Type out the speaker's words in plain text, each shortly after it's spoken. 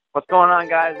What's going on,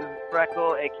 guys? This is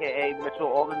Freckle, a.k.a. Mitchell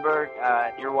Oldenburg.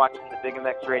 You're watching the Big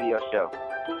MX Radio Show.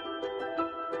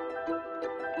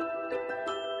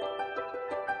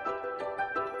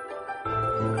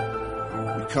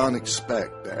 We can't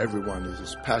expect that everyone is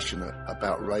as passionate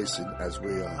about racing as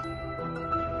we are.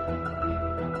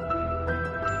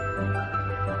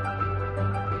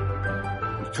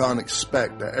 We can't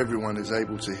expect that everyone is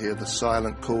able to hear the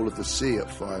silent call of the sea at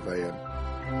 5 a.m.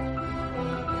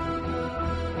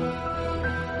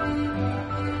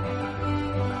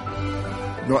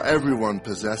 Not everyone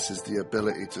possesses the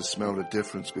ability to smell the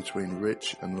difference between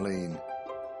rich and lean.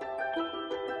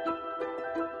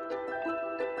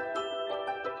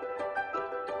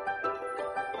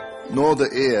 Nor the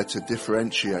ear to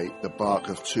differentiate the bark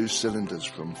of 2 cylinders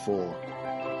from 4.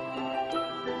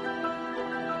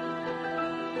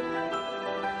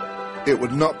 It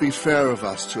would not be fair of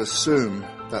us to assume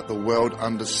that the world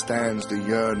understands the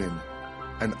yearning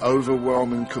and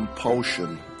overwhelming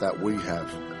compulsion that we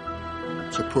have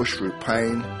to push through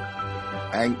pain,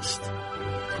 angst,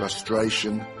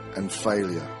 frustration, and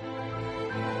failure.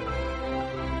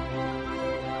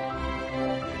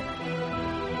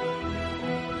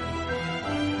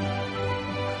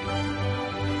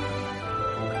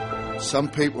 Some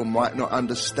people might not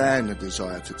understand the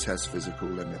desire to test physical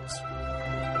limits,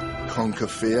 conquer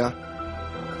fear,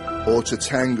 or to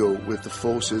tangle with the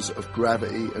forces of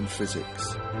gravity and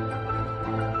physics.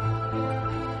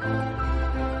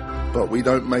 But we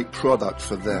don't make product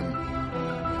for them.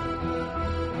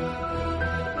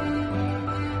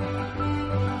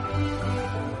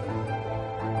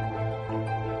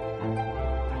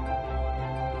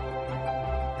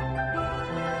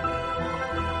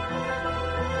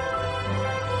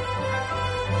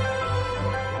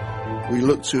 We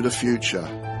look to the future,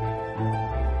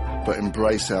 but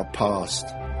embrace our past.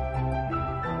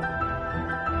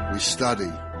 We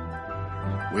study.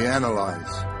 We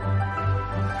analyze.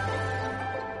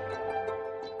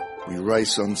 We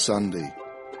race on Sunday,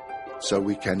 so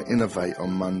we can innovate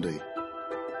on Monday.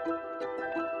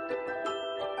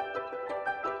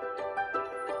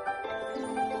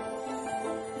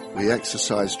 We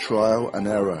exercise trial and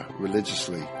error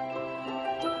religiously.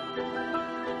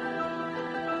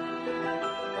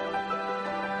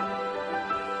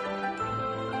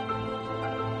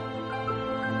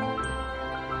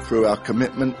 Through our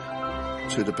commitment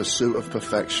to the pursuit of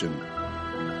perfection,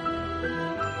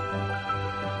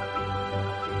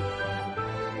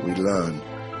 we learn.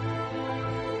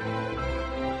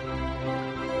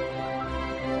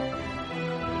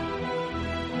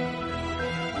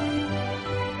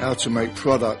 How to make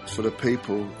product for the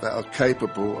people that are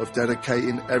capable of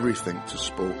dedicating everything to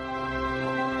sport.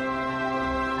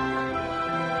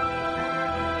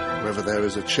 Whether there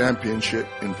is a championship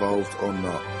involved or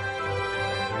not.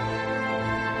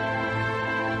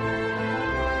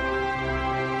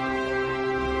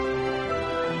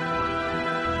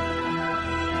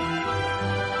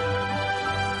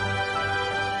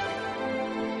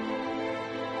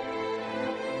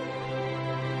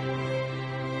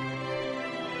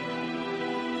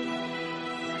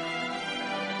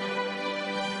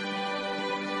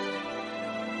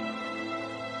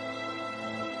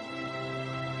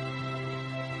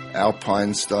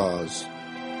 Alpine Stars.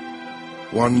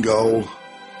 One goal,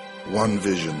 one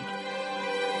vision.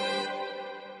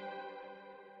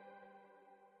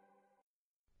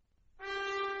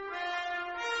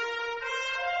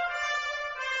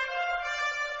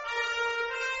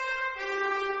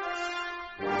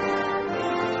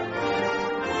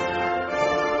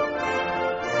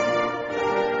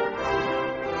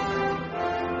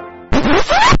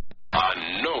 I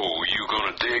know you're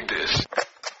gonna dig this.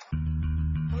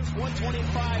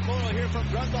 125 Moto here from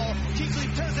Brundle. Kingsley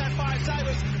turns that 5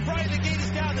 sideways. Brian, the gate is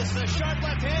down. This is a sharp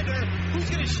left-hander. Who's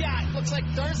going to shot? Looks like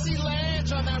Darcy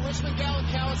Lange on that Richmond Gallon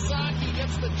Kawasaki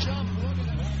gets the jump.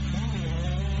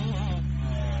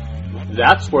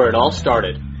 That's where it all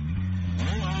started.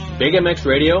 Big MX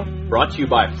Radio, brought to you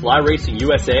by Fly Racing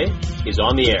USA, is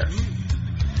on the air.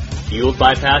 Fueled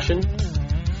by passion,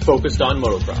 focused on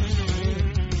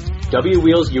motocross. W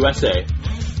Wheels USA,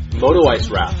 Moto Ice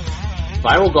Wrap,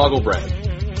 Viral Goggle Brand,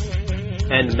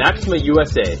 and Maxima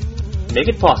USA make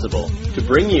it possible to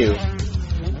bring you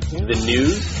the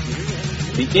news,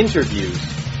 the interviews,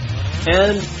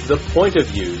 and the point of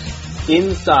views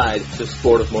inside the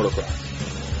sport of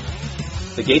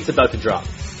motocross. The gate's about to drop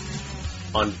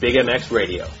on Big MX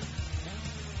Radio.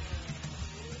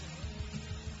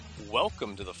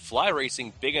 Welcome to the Fly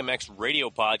Racing Big MX Radio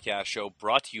podcast show,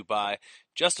 brought to you by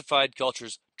Justified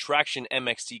Cultures, Traction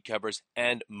MXT Covers,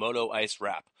 and Moto Ice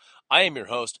Wrap. I am your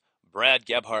host, Brad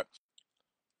Gebhardt.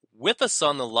 with us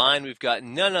on the line, we've got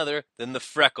none other than the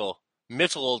Freckle,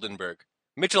 Mitchell Oldenburg.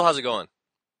 Mitchell, how's it going?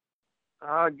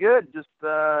 Good. Just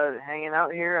hanging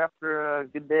out here after a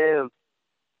good day of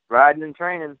riding and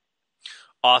training.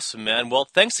 Awesome, man. Well,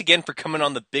 thanks again for coming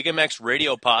on the Big MX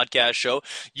Radio podcast show.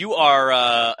 You are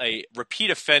a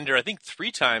repeat offender, I think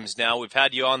 3 times now we've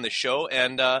had you on the show,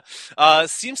 and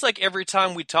seems like every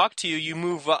time we talk to you, you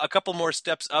move a couple more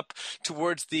steps up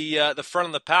towards the front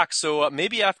of the pack. So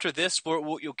maybe after this,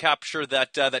 you'll capture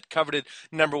that coveted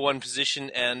number 1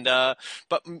 position. And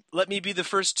but let me be the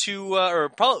first to, or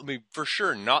probably for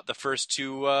sure not the first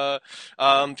to,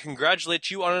 congratulate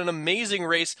you on an amazing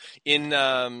race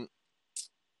in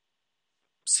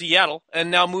Seattle,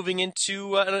 and now moving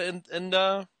into and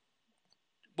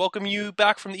welcome you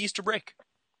back from the Easter break.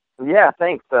 Yeah,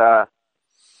 thanks. That'd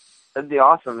be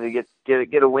awesome to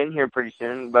get a win here pretty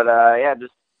soon. But yeah,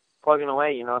 just plugging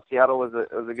away. You know, Seattle was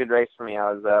a good race for me.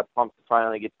 I was pumped to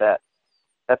finally get that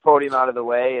podium out of the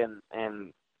way,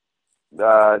 and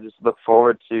just look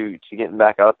forward to getting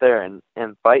back out there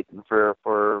and fighting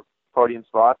for podium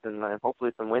spots and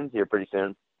hopefully some wins here pretty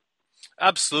soon.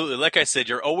 Absolutely. Like I said,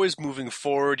 you're always moving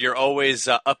forward. You're always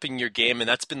upping your game, and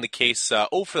that's been the case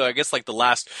for, I guess, like the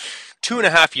last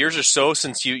 2.5 years or so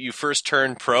since you first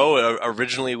turned pro,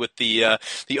 originally with the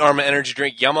Arma Energy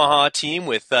Drink Yamaha team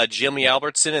with Jimmy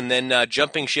Albertson, and then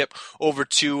jumping ship over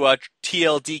to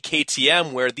TLD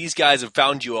KTM, where these guys have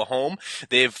found you a home.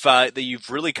 You've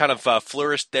really kind of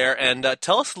flourished there. And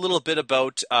tell us a little bit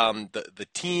about the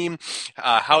team,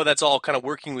 how that's all kind of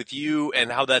working with you,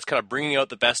 and how that's kind of bringing out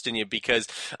the best in you, because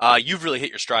you've really hit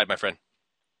your stride, my friend.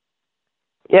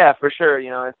 Yeah, for sure. You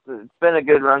know, it's been a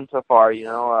good run so far. You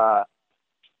know,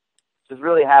 just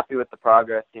really happy with the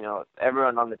progress. You know,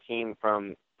 everyone on the team,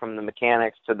 from the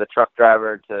mechanics to the truck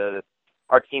driver to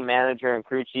our team manager and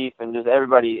crew chief, and just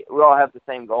everybody, we all have the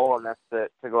same goal, and that's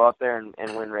to go out there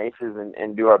and win races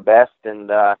and do our best. And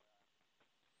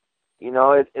you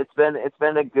know, it's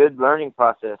been a good learning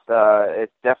process.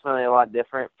 It's definitely a lot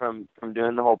different from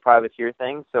doing the whole privateer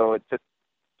thing. So it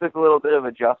took a little bit of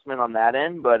adjustment on that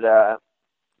end, but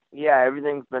yeah,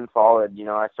 everything's been solid. You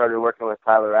know, I started working with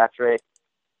Tyler Rattray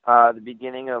the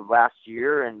beginning of last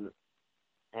year, and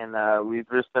we've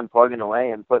just been plugging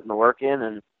away and putting the work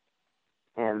in,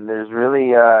 and there's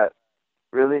really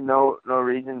no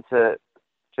reason to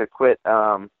quit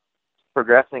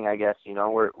progressing, I guess. You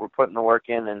know, we're putting the work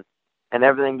in, and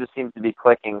everything just seems to be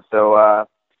clicking. So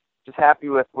just happy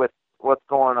with what's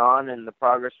going on and the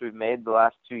progress we've made the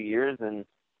last 2 years, and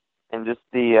just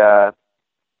the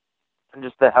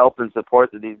help and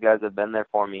support that these guys have been there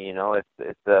for me. You know, it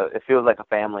feels like a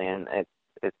family, and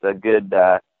it's a good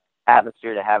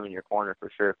atmosphere to have in your corner for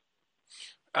sure.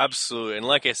 Absolutely. And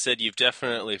like I said, you've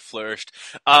definitely flourished.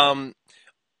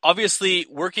 Obviously,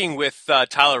 working with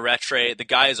Tyler Rattray, the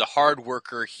guy is a hard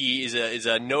worker. He is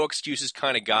a no excuses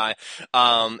kind of guy.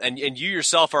 And you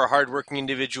yourself are a hard-working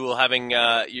individual, having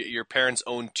your parents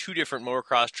own 2 different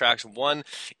motocross tracks, one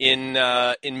in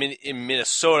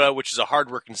Minnesota, which is a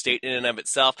hard-working state in and of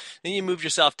itself. Then you moved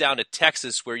yourself down to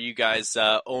Texas, where you guys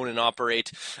own and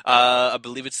operate. I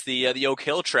believe it's the Oak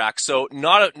Hill track. So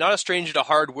not a stranger to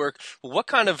hard work. But what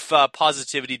kind of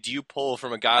positivity do you pull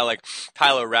from a guy like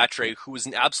Tyler Rattray, who is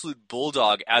an absolute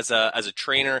bulldog as a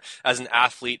trainer, as an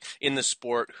athlete in the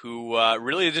sport, who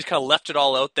really just kind of left it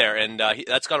all out there, and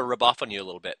that's got to rub off on you a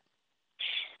little bit?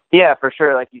 Yeah, for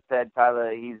sure. Like you said,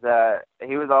 Tyler, he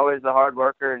was always a hard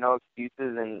worker, no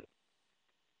excuses,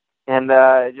 and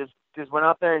just went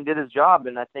out there and did his job.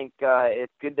 And I think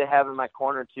it's good to have in my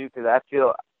corner too, because I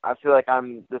feel like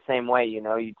I'm the same way. You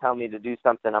know, you tell me to do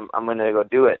something, I'm going to go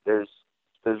do it. There's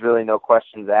really no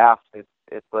questions asked.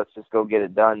 It's let's just go get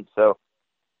it done. So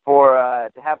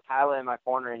to have Tyler in my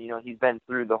corner, and you know, he's been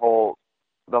through the whole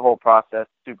process,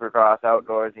 Supercross,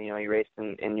 outdoors. You know, he raced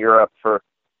in Europe for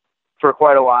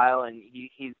quite a while, and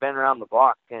he's been around the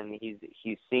block, and he's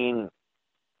seen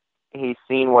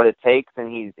what it takes,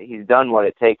 and he's done what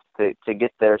it takes to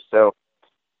get there. So,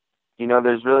 you know,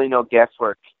 there's really no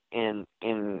guesswork in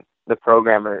the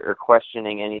program or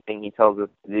questioning anything he tells us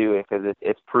to do, because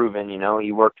it's proven. You know,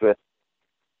 he worked with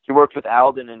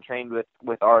Alden and trained with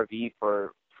RV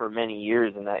for many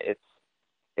years, and that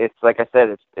it's like I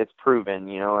said, it's proven.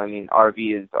 You know, I mean,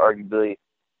 RV is arguably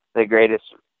the greatest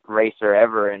racer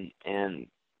ever, and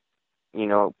you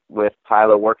know, with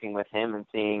Tyler working with him and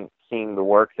seeing the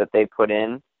work that they put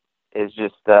in is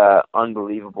just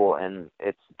unbelievable, and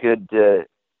it's good to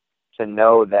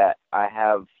know that I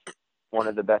have one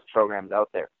of the best programs out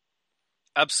there.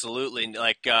 Absolutely.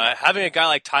 Like having a guy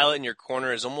like Tyler in your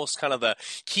corner is almost kind of the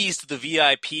keys to the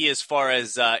VIP as far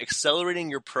as accelerating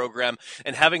your program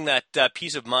and having that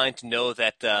peace of mind to know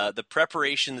that the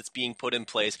preparation that's being put in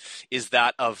place is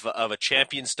that of a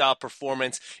champion style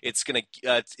performance. It's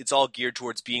all geared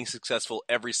towards being successful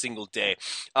every single day.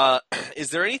 Is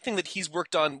there anything that he's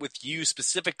worked on with you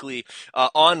specifically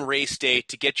on race day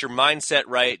to get your mindset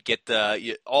right, get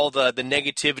all the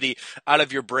negativity out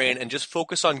of your brain, and just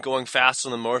focus on going fast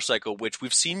on the motorcycle, which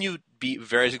we've seen you be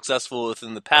very successful with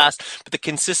in the past, but the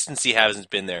consistency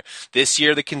hasn't been there. This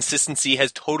year, the consistency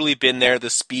has totally been there. The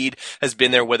speed has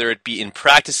been there, whether it be in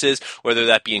practices, whether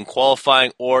that be in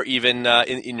qualifying, or even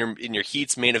in your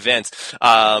heats, main events.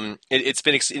 It's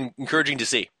been encouraging to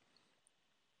see.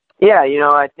 Yeah,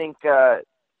 I think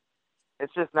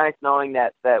it's just nice knowing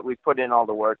that we put in all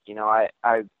the work.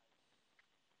 I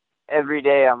every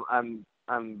day I'm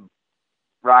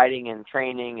riding and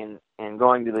training and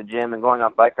going to the gym and going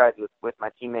on bike rides with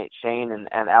my teammate Shane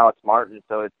and Alex Martin.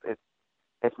 So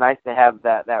it's nice to have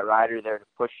that rider there to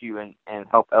push you and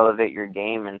help elevate your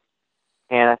game. And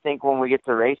I think when we get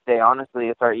to race day, honestly,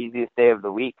 it's our easiest day of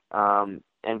the week. And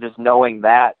just knowing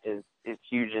that is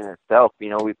huge in itself.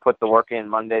 We put the work in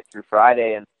Monday through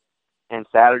Friday, and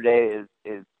Saturday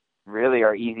is really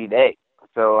our easy day.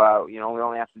 So, we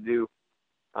only have to do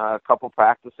a couple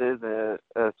practices, a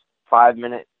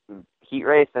 5-minute heat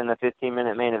race, and a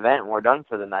 15-minute main event, and we're done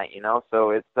for the night. So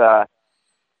it's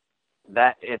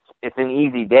an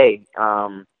easy day.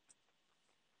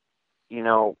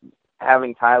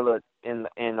 Having Tyler in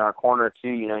our corner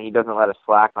too, he doesn't let us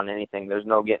slack on anything. There's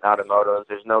no getting out of motos.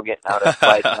 There's no getting out of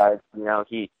bike rides.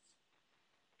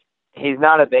 He's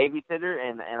not a babysitter,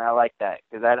 and I like that,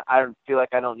 because I feel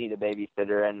like I don't need a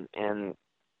babysitter, and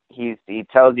he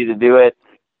tells you to do it,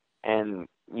 and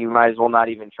you might as well not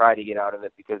even try to get out of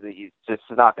it, because it's just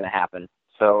not going to happen.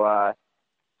 So,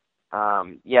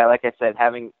 like I said,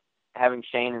 having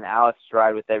Shane and Alex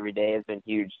ride with every day has been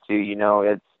huge too.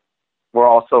 We're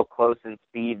all so close in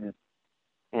speed,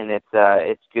 and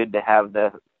it's good to have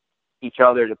each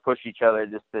other to push each other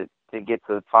just to get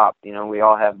to the top. We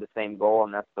all have the same goal,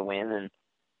 and that's the win.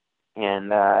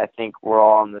 And I think we're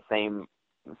all on the same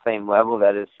level.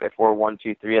 That is, if we're 1,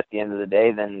 2, 3 at the end of the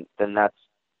day, then that's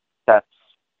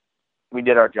we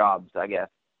did our jobs, I guess.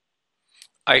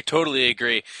 I totally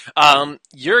agree.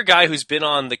 You're a guy who's been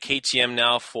on the KTM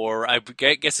now for, I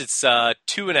guess it's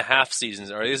 2.5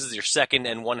 seasons, or this is your 2nd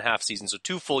and 1/2 season, so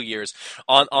 2 full years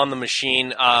on the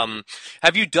machine.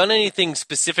 Have you done anything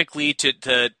specifically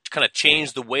to kind of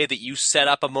change the way that you set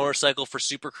up a motorcycle for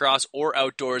Supercross or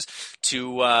outdoors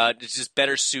to just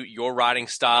better suit your riding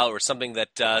style, or something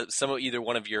that either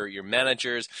one of your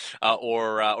managers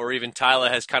or even Tyler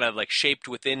has kind of like shaped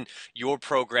within your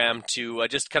program to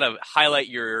just kind of highlight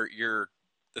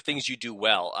the things you do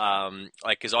well,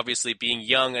 because obviously being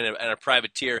young and a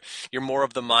privateer, you're more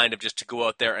of the mind of just to go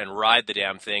out there and ride the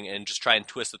damn thing and just try and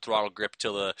twist the throttle grip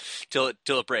till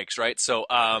it breaks, right? So,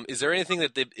 is there anything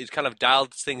that it kind of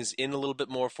dialed things in a little bit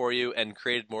more for you and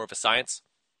created more of a science?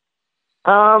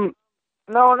 No,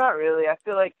 not really. I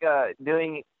feel like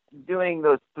doing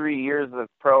those 3 years of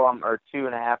pro, or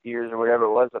 2.5 years or whatever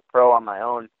it was of pro on my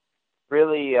own,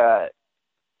 really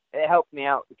it helped me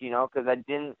out, because I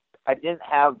didn't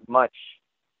have much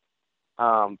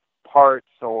parts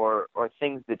or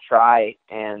things to try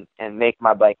and make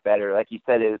my bike better. Like you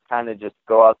said, it was kind of just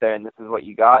go out there and this is what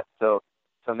you got, so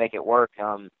make it work.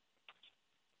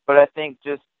 But I think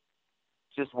just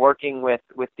working with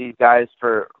these guys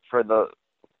for the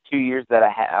 2 years that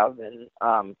I have, and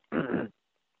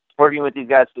working with these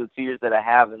guys for the 2 years that I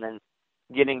have, and then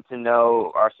getting to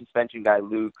know our suspension guy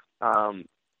Luke,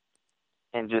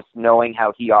 and just knowing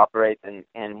how he operates and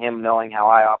him knowing how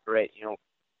I operate,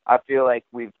 I feel like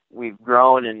we've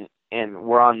grown and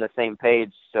we're on the same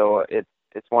page. So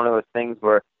it's one of those things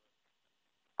where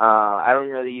I don't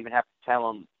really even have to tell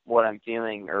him what I'm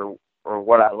feeling or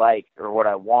what I like or what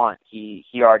I want. He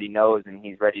already knows, and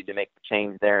he's ready to make the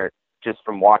change there just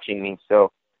from watching me. So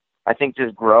I think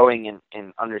just growing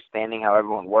and understanding how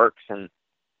everyone works and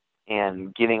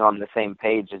getting on the same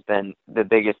page has been the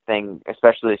biggest thing,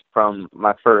 especially from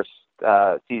my first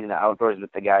season of outdoors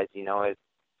with the guys. It's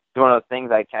one of those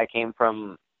things. I came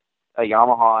from a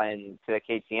Yamaha and to a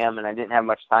KTM, and I didn't have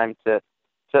much time to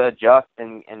adjust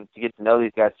and to get to know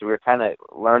these guys. So we were kind of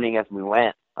learning as we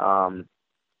went.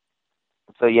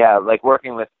 So yeah, like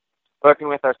working with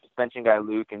our suspension guy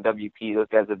Luke and WP, those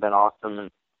guys have been awesome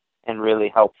and really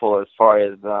helpful as far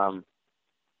as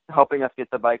helping us get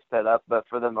the bike set up. But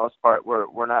for the most part,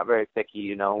 we're not very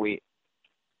picky.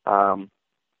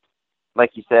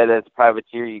 like you said, as a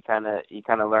privateer, you kind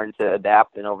of learn to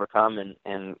adapt and overcome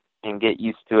and get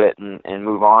used to it and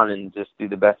move on and just do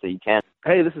the best that you can.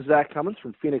 Hey, this is Zach Cummins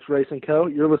from Phoenix Racing Co.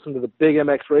 You're listening to the Big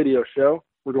MX Radio Show.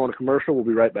 We're going to commercial. We'll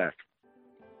be right back.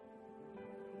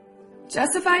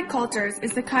 Justified Cultures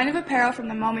is the kind of apparel from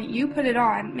the moment you put it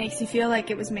on makes you feel like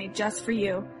it was made just for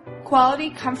you.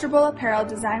 Quality, comfortable apparel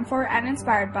designed for and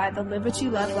inspired by the Live What You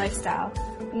Love lifestyle.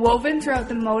 Woven throughout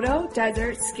the moto,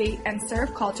 desert, skate, and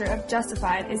surf culture of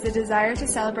Justified is the desire to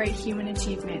celebrate human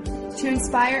achievement, to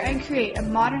inspire and create a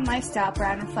modern lifestyle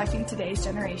brand reflecting today's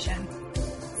generation.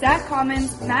 Zach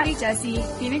Commons, Matty Jesse,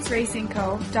 Phoenix Racing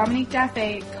Co., Dominique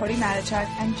Daffé, Cody Matichuk,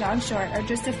 and John Short are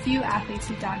just a few athletes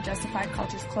who don Justified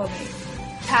Cultures clothing.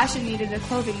 Passion needed a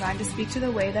clothing line to speak to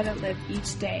the way that it lived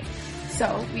each day,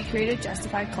 so we created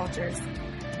Justified Cultures.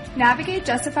 Navigate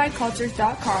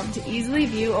justifiedcultures.com to easily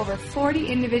view over 40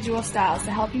 individual styles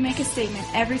to help you make a statement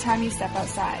every time you step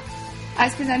outside.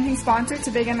 As presenting sponsor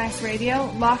to Big MX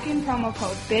Radio, lock in promo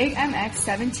code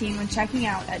BIGMX17 when checking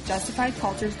out at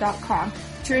justifiedcultures.com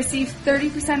to receive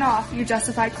 30% off your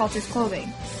Justified Cultures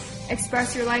clothing.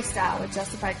 Express your lifestyle with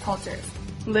Justified Cultures.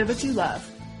 Live what you love.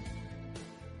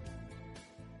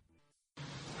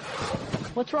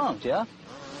 What's wrong, Jeff?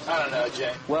 I don't know,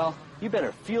 Jay. Well, you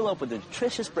better fuel up with a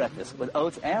nutritious breakfast with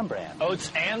oats and bran.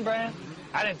 Oats and bran?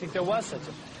 I didn't think there was such a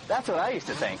thing. That's what I used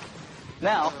to think.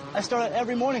 Now, I start out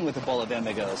every morning with a bowl of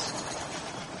Amigos.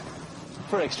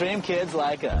 For extreme kids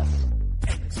like us.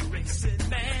 X-Racing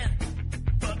Man,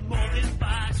 but more than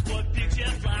bikes, what Big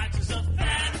Jeff likes is a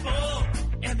fat bull.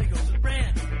 Amigos a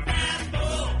brand, fat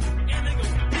bull.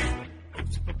 Amigos a brand,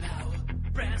 oats for power,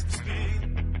 brands for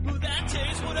speed. Ooh, that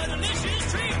tastes what a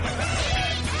delicious treat.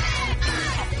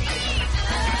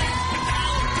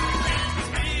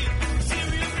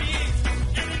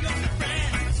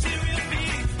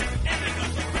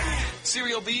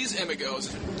 Cereal B's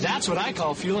Amigos. That's what I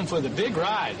call fueling for the big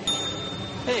ride.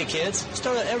 Hey, kids,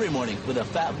 start out every morning with a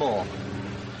fat bowl.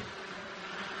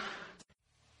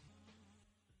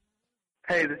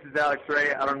 Hey, this is Alex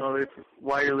Ray. I don't know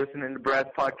why you're listening to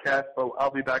Brad's podcast, but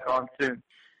I'll be back on soon.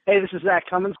 Hey, this is Zach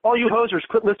Cummins. All you hosers,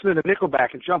 quit listening to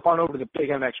Nickelback and jump on over to the Big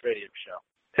MX Radio Show.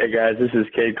 Hey, guys, this is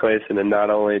Cade Clayson, and not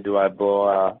only do I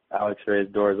blow Alex Ray's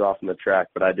doors off on the track,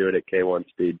 but I do it at K1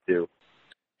 speed, too.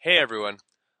 Hey, everyone.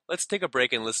 Let's take a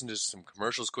break and listen to some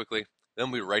commercials quickly, then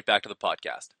we'll be right back to the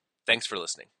podcast. Thanks for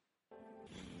listening.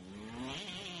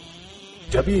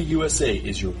 WUSA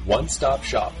is your one-stop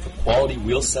shop for quality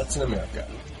wheel sets in America.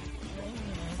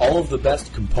 All of the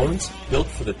best components built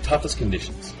for the toughest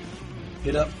conditions.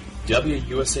 Hit up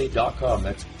WUSA.com,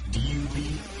 that's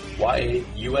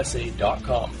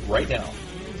DUBYAUSA.com right now,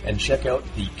 and check out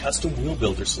the custom wheel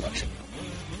builder selection.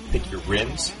 Pick your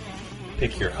rims,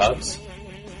 pick your hubs,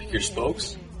 pick your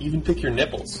spokes, even pick your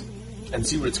nipples, and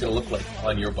see what it's going to look like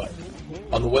on your bike.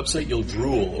 On the website, you'll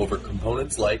drool over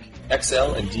components like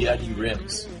XL and DID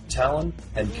rims, Talon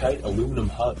and Kite aluminum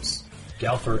hubs,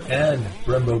 Galfer and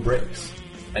Brembo brakes,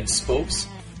 and spokes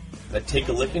that take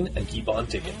a licking and keep on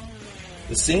ticking.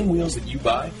 The same wheels that you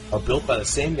buy are built by the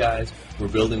same guys we're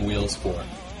building wheels for.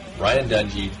 Ryan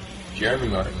Dungey, Jeremy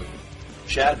Martin,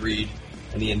 Chad Reed,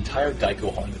 and the entire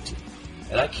Geico Honda team.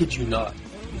 And I kid you not,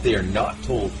 they are not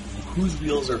told whose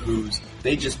wheels are whose,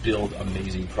 they just build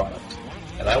amazing product.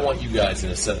 And I want you guys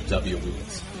in a set of W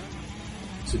wheels.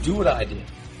 So do what I did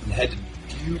and head to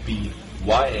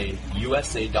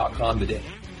WBYAUSA.com today.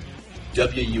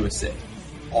 WUSA,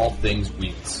 all things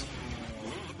wheels.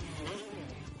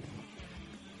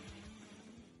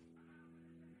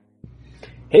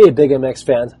 Hey, Big MX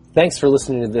fans. Thanks for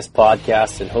listening to this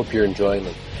podcast and hope you're enjoying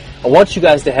them. I want you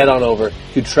guys to head on over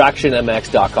to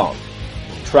TractionMX.com.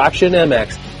 Traction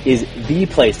MX is the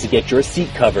place to get your seat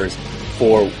covers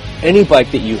for any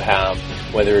bike that you have,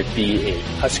 whether it be a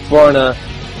Husqvarna,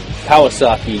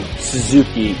 Kawasaki,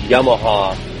 Suzuki,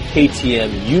 Yamaha,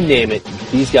 KTM, you name it.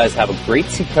 These guys have a great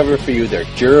seat cover for you. They're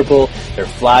durable, they're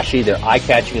flashy, they're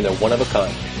eye-catching, and they're one of a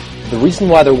kind. The reason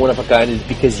why they're one of a kind is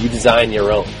because you design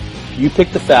your own. You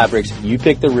pick the fabrics, you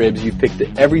pick the ribs, you pick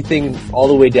everything all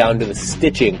the way down to the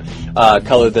stitching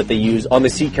color that they use on the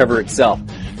seat cover itself.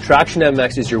 Traction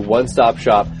MX is your one-stop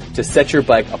shop to set your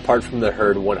bike apart from the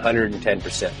herd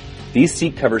 110%. These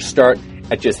seat covers start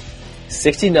at just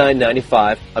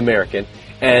 $69.95 American,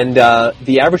 and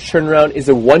the average turnaround is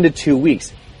 1 to 2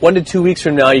 weeks. 1 to 2 weeks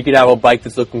from now, you could have a bike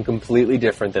that's looking completely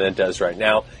different than it does right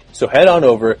now. So head on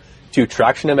over to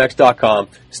TractionMX.com,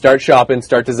 start shopping,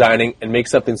 start designing, and make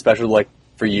something special like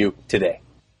for you today.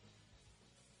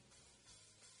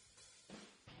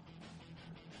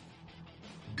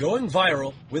 Going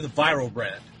viral with Viral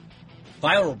Brand.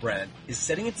 Viral Brand is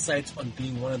setting its sights on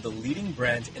being one of the leading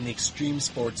brands in the extreme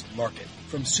sports market,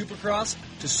 from supercross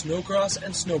to snowcross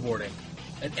and snowboarding,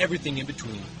 and everything in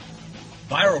between.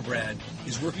 Viral Brand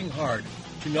is working hard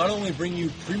to not only bring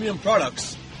you premium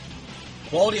products,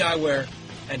 quality eyewear,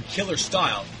 and killer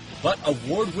style, but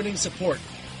award-winning support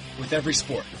with every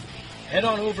sport. Head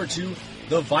on over to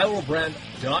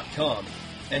theviralbrand.com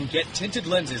and get tinted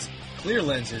lenses, clear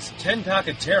lenses, 10-pack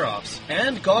of tear-offs,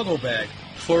 and goggle bag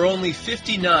for only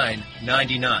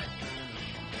 $59.99.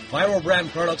 Viral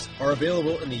Brand products are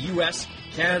available in the US,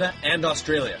 Canada, and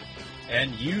Australia,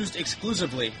 and used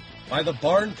exclusively by the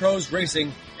Barn Pros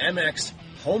Racing MX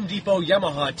Home Depot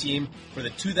Yamaha team for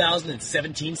the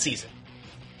 2017 season.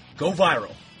 Go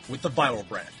viral with the Viral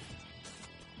Brand.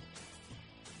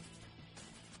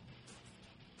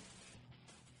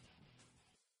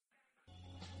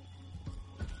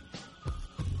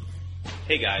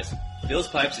 Hey guys, Bill's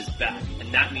Pipes is back,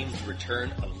 and that means the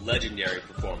return of legendary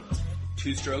performance.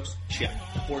 2 strokes? Check.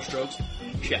 4 strokes?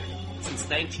 Check. Since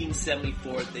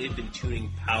 1974, they've been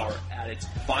tuning power at its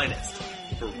finest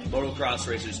for motocross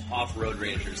racers, off-road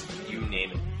racers, you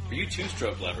name it. For you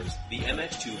 2-stroke lovers, the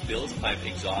MX2 Bill's Pipe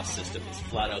exhaust system is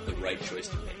flat out the right choice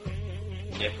to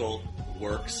make. Nickel,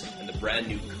 Works, and the brand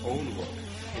new Cone Work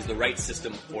is the right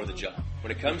system for the job.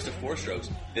 When it comes to 4 strokes,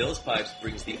 Bill's Pipes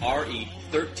brings the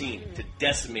RE13 to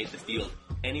decimate the field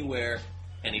anywhere,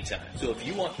 anytime. So if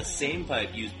you want the same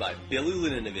pipe used by Billy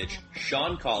Laninovich,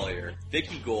 Sean Collier,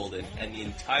 Vicky Golden, and the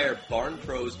entire Barn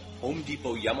Pros Home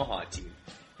Depot Yamaha team,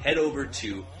 head over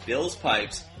to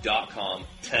billspipes.com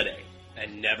today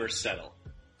and never settle.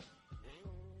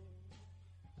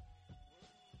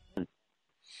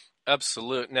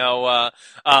 Absolute. Now,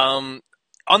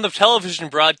 on the television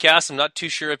broadcast, I'm not too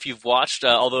sure if you've watched,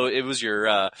 although it was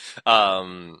your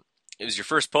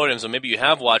first podium, so maybe you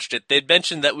have watched it. They'd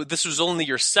mentioned that this was only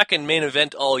your second main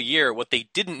event all year. What they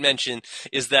didn't mention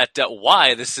is that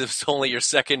why this is only your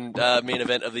second main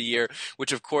event of the year,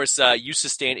 which of course you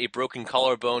sustained a broken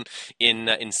collarbone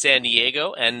in San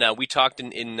Diego, and we talked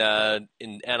in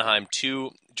Anaheim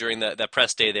too during that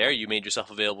press day there. You made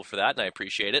yourself available for that, and I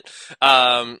appreciate it.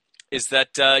 Is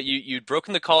that you'd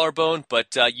broken the collarbone,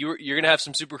 but you're going to have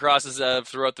some supercrosses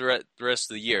throughout the rest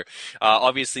of the year.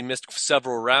 Obviously missed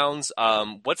several rounds.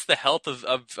 What's the health of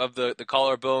the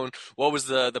collarbone? What was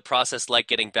the process like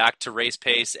getting back to race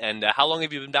pace, and how long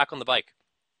have you been back on the bike?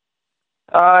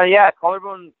 Yeah,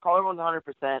 collarbone's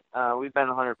 100%. We've been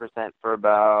 100% for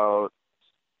about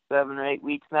 7 or 8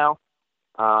 weeks now.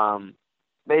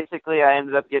 Basically, I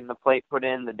ended up getting the plate put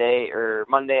in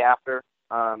Monday after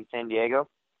San Diego.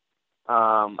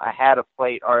 I had a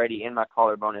plate already in my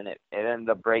collarbone, and it ended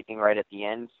up breaking right at the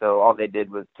end. So all they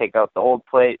did was take out the old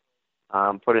plate,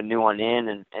 put a new one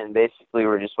in, and basically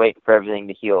we're just waiting for everything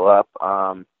to heal up.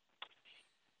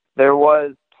 There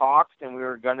was talks, and we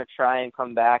were going to try and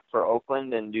come back for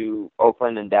Oakland and do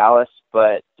Oakland and Dallas,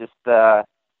 but just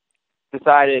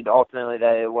decided ultimately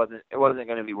that it wasn't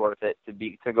going to be worth it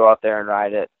to go out there and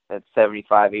ride it at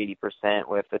 75-80%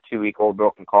 with a 2-week-old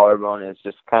broken collarbone. It's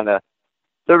just kind of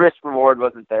the risk reward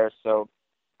wasn't there, so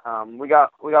we got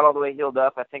all the way healed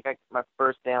up. I think my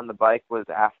first day on the bike was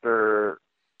after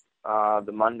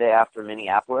the Monday after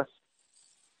Minneapolis.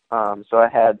 So I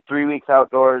had 3 weeks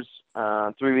outdoors,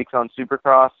 3 weeks on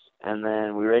Supercross, and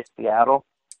then we raced Seattle.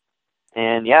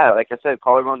 And yeah, like I said,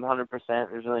 collarbone's 100%.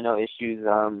 There's really no issues.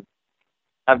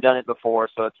 I've done it before,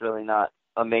 so it's really not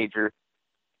a major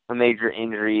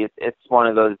injury. It's one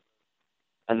of those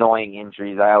annoying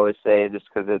injuries, I always say, just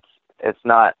because it's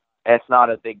not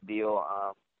a big deal,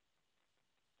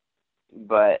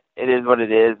 but it is what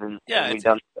it is, and we've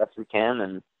done the best we can,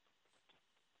 and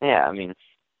yeah, I mean,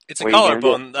 it's a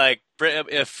collarbone. Like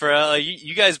if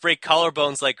you guys break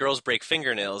collarbones like girls break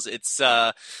fingernails, it's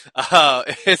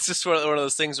just one of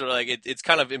those things where like it's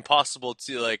kind of impossible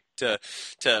to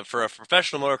for a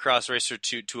professional motocross racer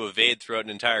to evade throughout an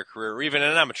entire career, or even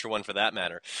an amateur one for that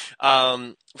matter.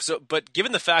 But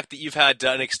given the fact that you've had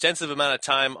an extensive amount of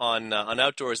time on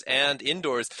outdoors and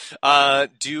indoors,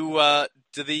 do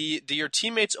your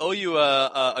teammates owe you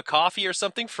a coffee or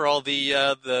something for all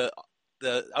the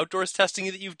outdoors testing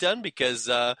that you've done? Because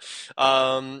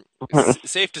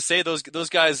safe to say those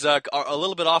guys are a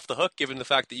little bit off the hook, given the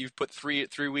fact that you've put three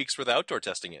weeks worth of outdoor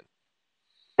testing in.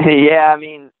 Yeah, I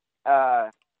mean,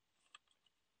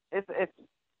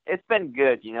 it's been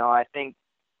good. You know, I think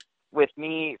with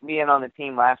me being on the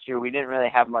team last year, we didn't really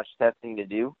have much testing to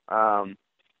do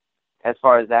as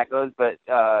far as that goes. But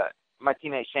my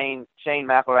teammate Shane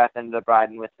McElrath ended up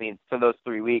riding with me for those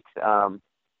 3 weeks.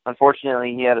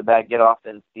 Unfortunately, he had a bad get-off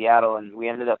in Seattle, and we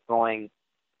ended up going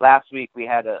last week we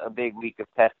had a big week of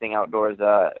testing outdoors.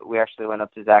 We actually went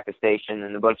up to Zaka Station,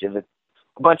 and a bunch of us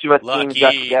teams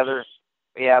got together.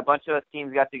 Yeah, a bunch of us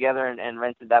teams got together and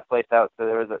rented that place out. So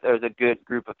there was a good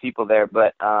group of people there.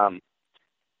 But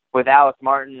with Alex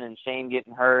Martin and Shane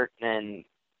getting hurt, and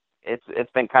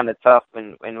it's been kind of tough.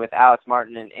 And with Alex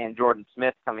Martin and Jordan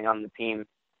Smith coming on the team,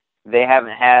 they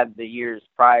haven't had the years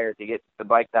prior to get the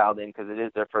bike dialed in because it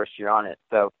is their first year on it.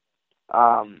 So,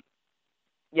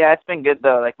 yeah, it's been good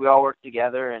though. Like, we all work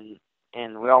together and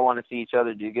we all want to see each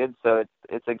other do good. So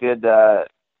it's a good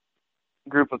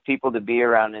group of people to be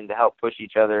around and to help push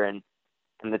each other. And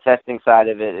the testing side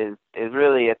of it is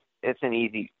really it's an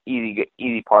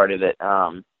easy part of it.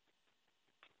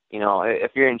 You know,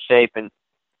 if you're in shape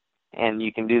and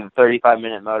you can do the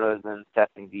 35-minute motos, then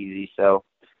testing's easy. So,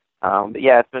 but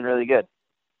yeah, it's been really good.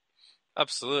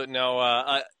 Absolutely. Now,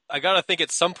 I got to think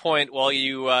at some point while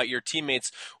your teammates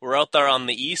were out there on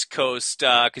the East Coast,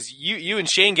 because you and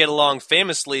Shane get along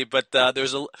famously, but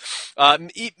there's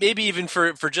maybe even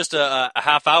for just a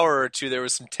half hour or two, there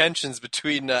was some tensions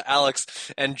between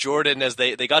Alex and Jordan as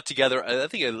they got together, I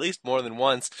think at least more than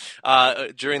once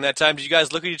during that time. Did you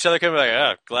guys look at each other kind of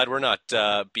like, glad we're not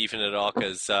beefing at all,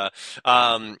 because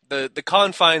the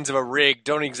confines of a rig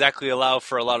don't exactly allow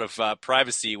for a lot of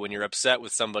privacy when you're upset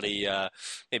with somebody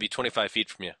maybe 25 feet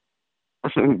from you.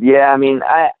 Yeah, I mean,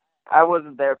 I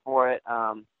wasn't there for it.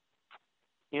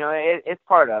 You know, it's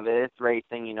part of it. It's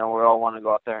racing. You know, we all want to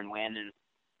go out there and win,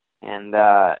 and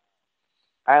I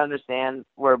understand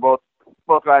where both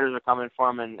riders are coming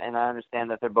from, and I understand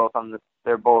that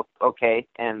they're both okay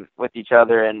and with each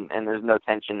other, and there's no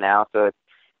tension now. So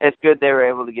it's good they were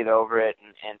able to get over it,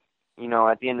 and you know,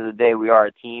 at the end of the day, we are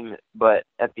a team, but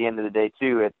at the end of the day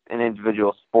too, it's an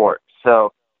individual sport.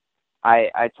 So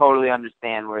I totally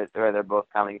understand where they're both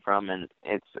coming from, and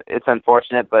it's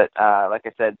unfortunate, but like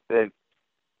I said, it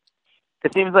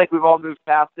seems like we've all moved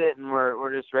past it, and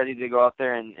we're just ready to go out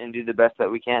there and do the best that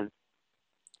we can.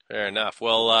 Fair enough.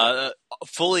 Well,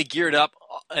 fully geared up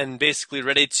and basically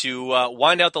ready to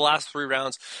wind out the last 3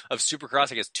 rounds of Supercross.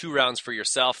 I guess 2 rounds for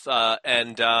yourself,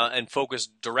 and focus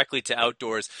directly to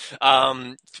outdoors.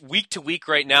 Week to week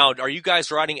right now, are you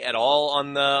guys riding at all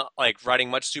on riding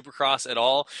much Supercross at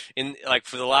all in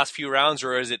for the last few rounds,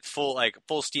 or is it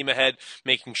full steam ahead,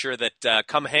 making sure that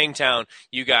come Hangtown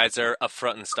you guys are up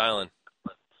front and styling?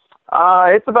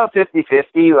 It's about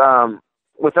 50-50.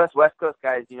 With us West Coast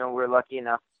guys, you know, we're lucky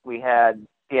enough. We had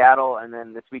Seattle and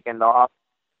then this weekend off,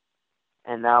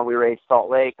 and now we race Salt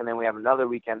Lake, and then we have another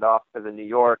weekend off because of New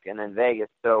York and then Vegas.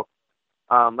 So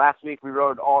last week we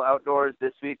rode all outdoors.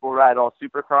 This week we'll ride all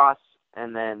Supercross,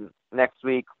 and then next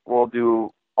week we'll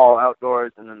do all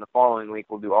outdoors, and then the following week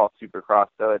we'll do all Supercross.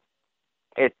 So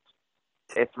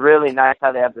it's really nice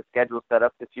how they have the schedule set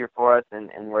up this year for us, and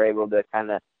we're able to kind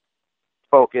of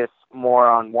focus more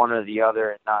on one or the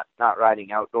other and not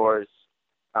riding outdoors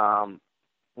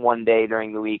one day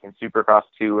during the week and Supercross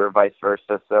 2 or vice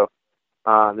versa. So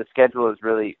the schedule is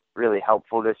really, really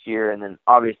helpful this year. And then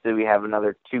obviously we have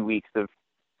another 2 weeks of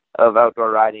outdoor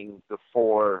riding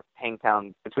before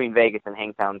Hangtown, between Vegas and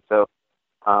Hangtown. So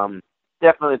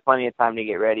definitely plenty of time to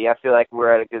get ready. I feel like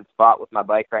we're at a good spot with my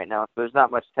bike right now. So there's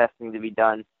not much testing to be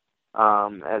done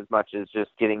as much as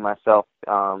just getting myself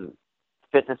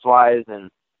fitness-wise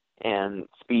and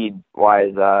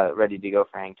speed-wise ready to go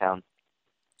for Hangtown.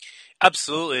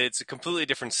 Absolutely, it's a completely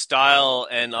different style,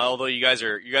 and although you guys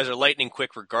are lightning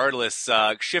quick regardless,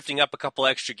 shifting up a couple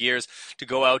extra gears to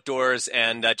go outdoors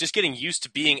and just getting used to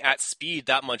being at speed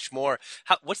that much more.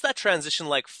 What's that transition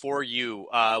like for you?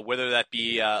 Whether that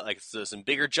be some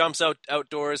bigger jumps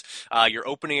outdoors, you're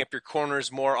opening up your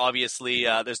corners more. Obviously,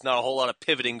 there's not a whole lot of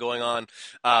pivoting going on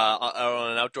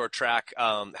an outdoor track.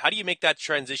 How do you make that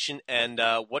transition, and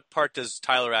what part does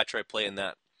Tyler Rattray play in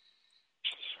that?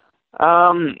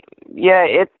 Yeah,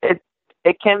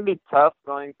 it can be tough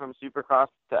going from Supercross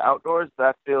to outdoors, but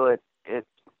I feel it's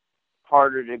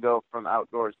harder to go from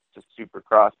outdoors to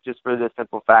Supercross just for the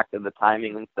simple fact of the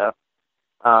timing and stuff.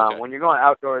 Okay. When you're going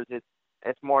outdoors,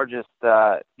 it's more just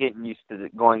getting used to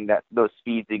going those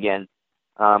speeds again,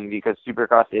 because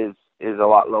Supercross is a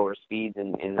lot lower speeds,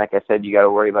 and like I said, you got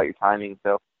to worry about your timing.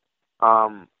 So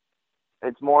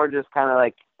it's more just kind of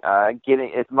like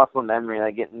it's muscle memory,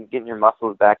 like getting your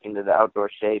muscles back into the outdoor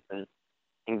shape and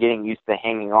getting used to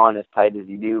hanging on as tight as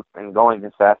you do and going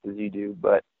as fast as you do.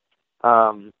 But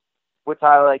with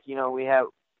Tyler,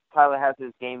 Tyler has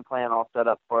his game plan all set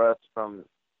up for us from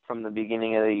the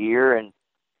beginning of the year, and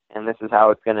this is how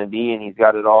it's going to be, and he's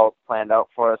got it all planned out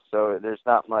for us. So there's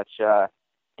not much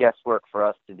guesswork for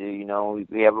us to do. You know,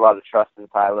 we have a lot of trust in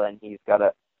Tyler, and he's got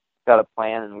a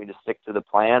plan, and we just stick to the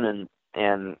plan, and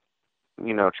and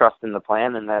trust in the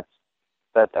plan, and that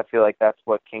I feel like that's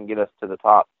what can get us to the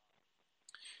top.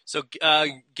 So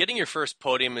getting your first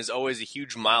podium is always a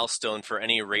huge milestone for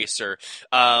any racer.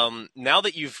 Now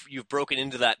that you've broken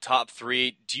into that top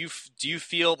three, do you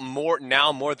feel more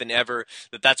than ever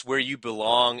that that's where you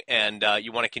belong, and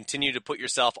you want to continue to put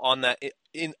yourself on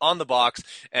the box,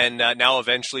 and now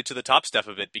eventually to the top step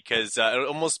of it, because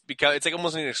it's like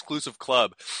almost an exclusive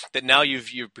club that now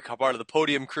you've become part of the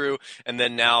podium crew, and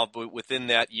then now within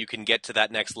that you can get to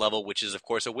that next level, which is of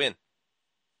course a win.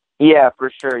 Yeah,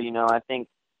 for sure. I think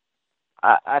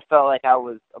I felt like I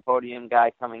was a podium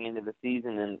guy coming into the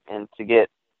season, and to get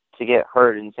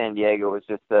hurt in San Diego was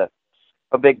just a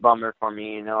big bummer for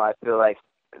me. I feel like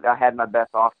I had my best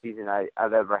off season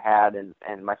I've ever had,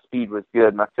 and my speed was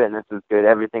good, my fitness was good,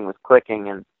 everything was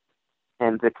clicking,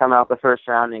 and to come out the first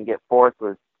round and get fourth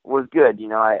was good.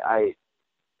 I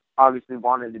obviously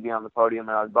wanted to be on the podium,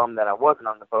 and I was bummed that I wasn't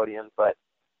on the podium, but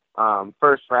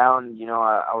first round,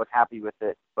 I was happy with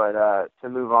it. But to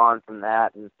move on from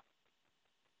that and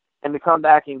to come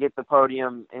back and get the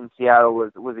podium in Seattle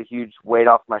was a huge weight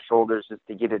off my shoulders, just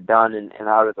to get it done and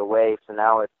out of the way. So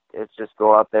now it's just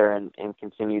go out there and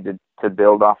continue to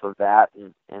build off of that,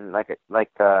 and like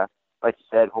you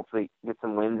said, hopefully get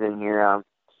some wins in here.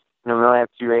 We only have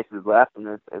 2 races left, and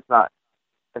it's not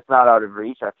out of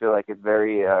reach. I feel like it's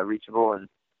very reachable,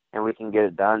 and we can get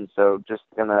it done. So just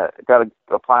gotta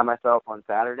apply myself on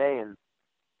Saturday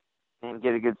and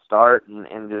get a good start,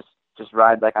 and just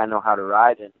ride like I know how to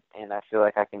ride, and I feel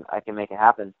like I can make it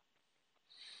happen.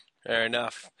 Fair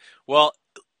enough. Well,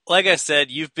 like I said,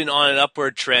 you've been on an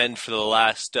upward trend for the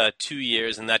last 2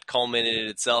 years, and that culminated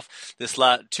itself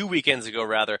 2 weekends ago,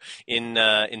 rather,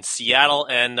 in Seattle,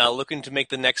 and looking to make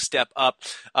the next step up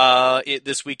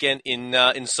this weekend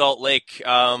in Salt Lake.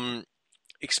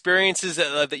 Experiences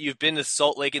that you've been to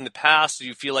Salt Lake in the past, do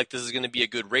you feel like this is going to be a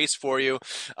good race for you?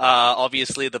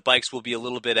 Obviously, the bikes will be a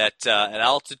little bit at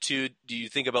altitude. Do you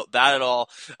think about that at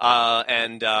all?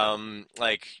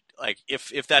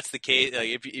 If that's the case,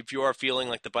 if you are feeling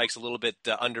like the bike's a little bit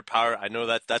underpowered, I know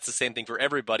that's the same thing for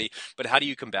everybody, but how do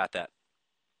you combat that?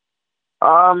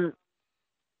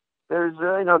 There's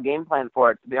really no game plan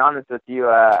for it, to be honest with you.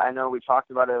 I know we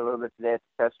talked about it a little bit today at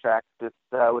the test track, just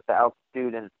with the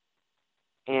altitude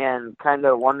and kind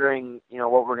of wondering,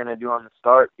 what we're going to do on the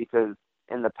start, because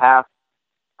in the past,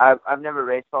 I've never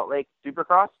raced Salt Lake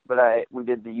Supercross, but we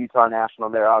did the Utah National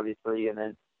there, obviously, and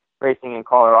then racing in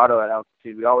Colorado at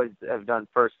altitude, we always have done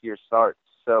first gear starts.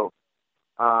 So,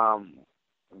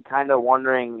 kind of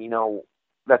wondering,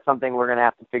 that's something we're going to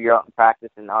have to figure out in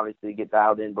practice and obviously get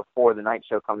dialed in before the night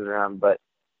show comes around. But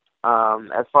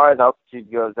as far as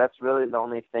altitude goes, that's really the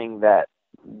only thing that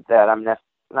I'm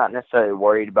not necessarily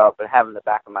worried about, but have in the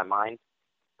back of my mind.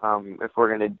 If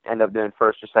we're going to end up doing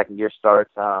first or second gear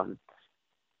starts,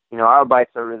 our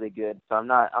bikes are really good, so I'm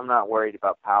not worried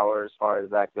about power as far as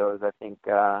that goes. I think,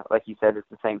 like you said, it's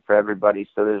the same for everybody,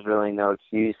 so there's really no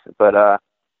excuse. But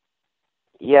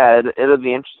yeah, it'll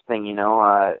be interesting.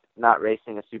 Not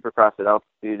racing a Supercross at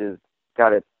altitude has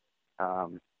got its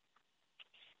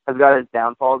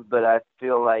downfalls, but I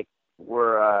feel like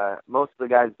most of the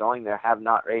guys going there have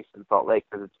not raced in Salt Lake,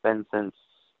 because it's been since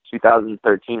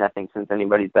 2013, I think, since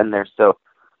anybody's been there. So,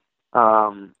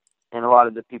 and a lot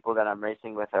of the people that I'm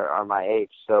racing with are my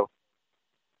age. So,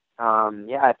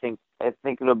 yeah, I think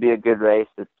it'll be a good race.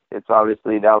 It's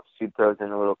obviously the altitude throws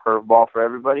in a little curveball for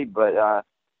everybody, but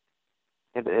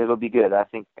it'll be good. I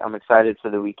think I'm excited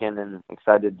for the weekend and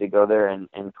excited to go there and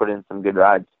put in some good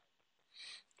rides.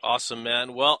 Awesome,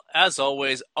 man. Well, as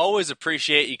always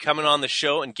appreciate you coming on the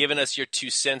show and giving us your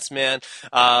 2 cents, man.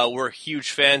 We're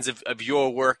huge fans of your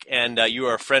work, and you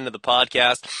are a friend of the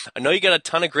podcast. I know you got a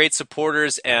ton of great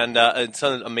supporters and a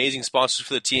ton of amazing sponsors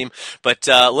for the team, but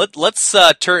let's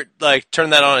turn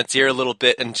that on its ear a little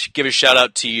bit and give a shout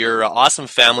out to your awesome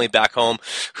family back home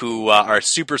who are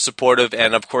super supportive.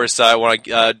 And of course, I want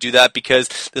to do that because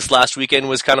this last weekend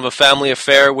was kind of a family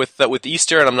affair with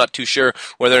Easter, and I'm not too sure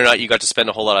whether or not you got to spend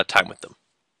a whole lot of time with them.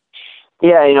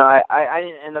 Yeah, I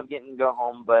didn't end up getting to go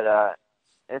home, but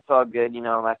it's all good.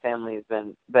 My family has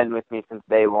been with me since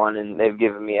day one, and they've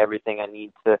given me everything I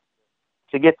need to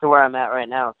get to where I'm at right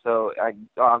now. So I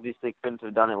obviously couldn't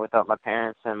have done it without my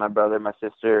parents and my brother, my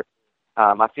sister,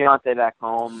 my fiance back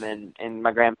home, and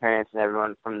my grandparents and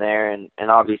everyone from there, and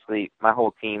obviously my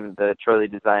whole team, the Troy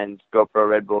Designs, GoPro,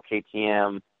 Red Bull,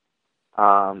 KTM,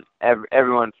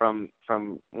 everyone from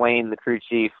Wayne, the crew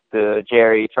chief, to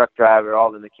Jerry, truck driver,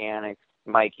 all the mechanics,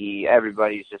 Mikey,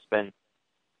 everybody's just been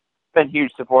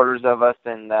huge supporters of us,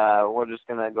 and we're just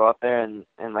gonna go out there and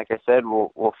like I said,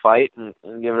 we'll fight and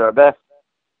give it our best.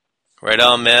 Right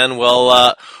on, man.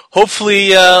 Well, hopefully,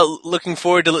 looking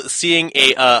forward to seeing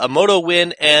a moto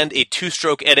win and a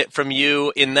two-stroke edit from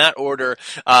you in that order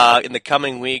in the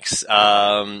coming weeks.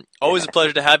 Always a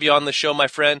pleasure to have you on the show, my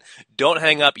friend. Don't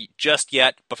hang up just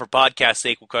yet, but for podcast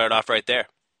sake, we'll cut it off right there.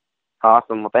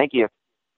 Awesome. Well, thank you.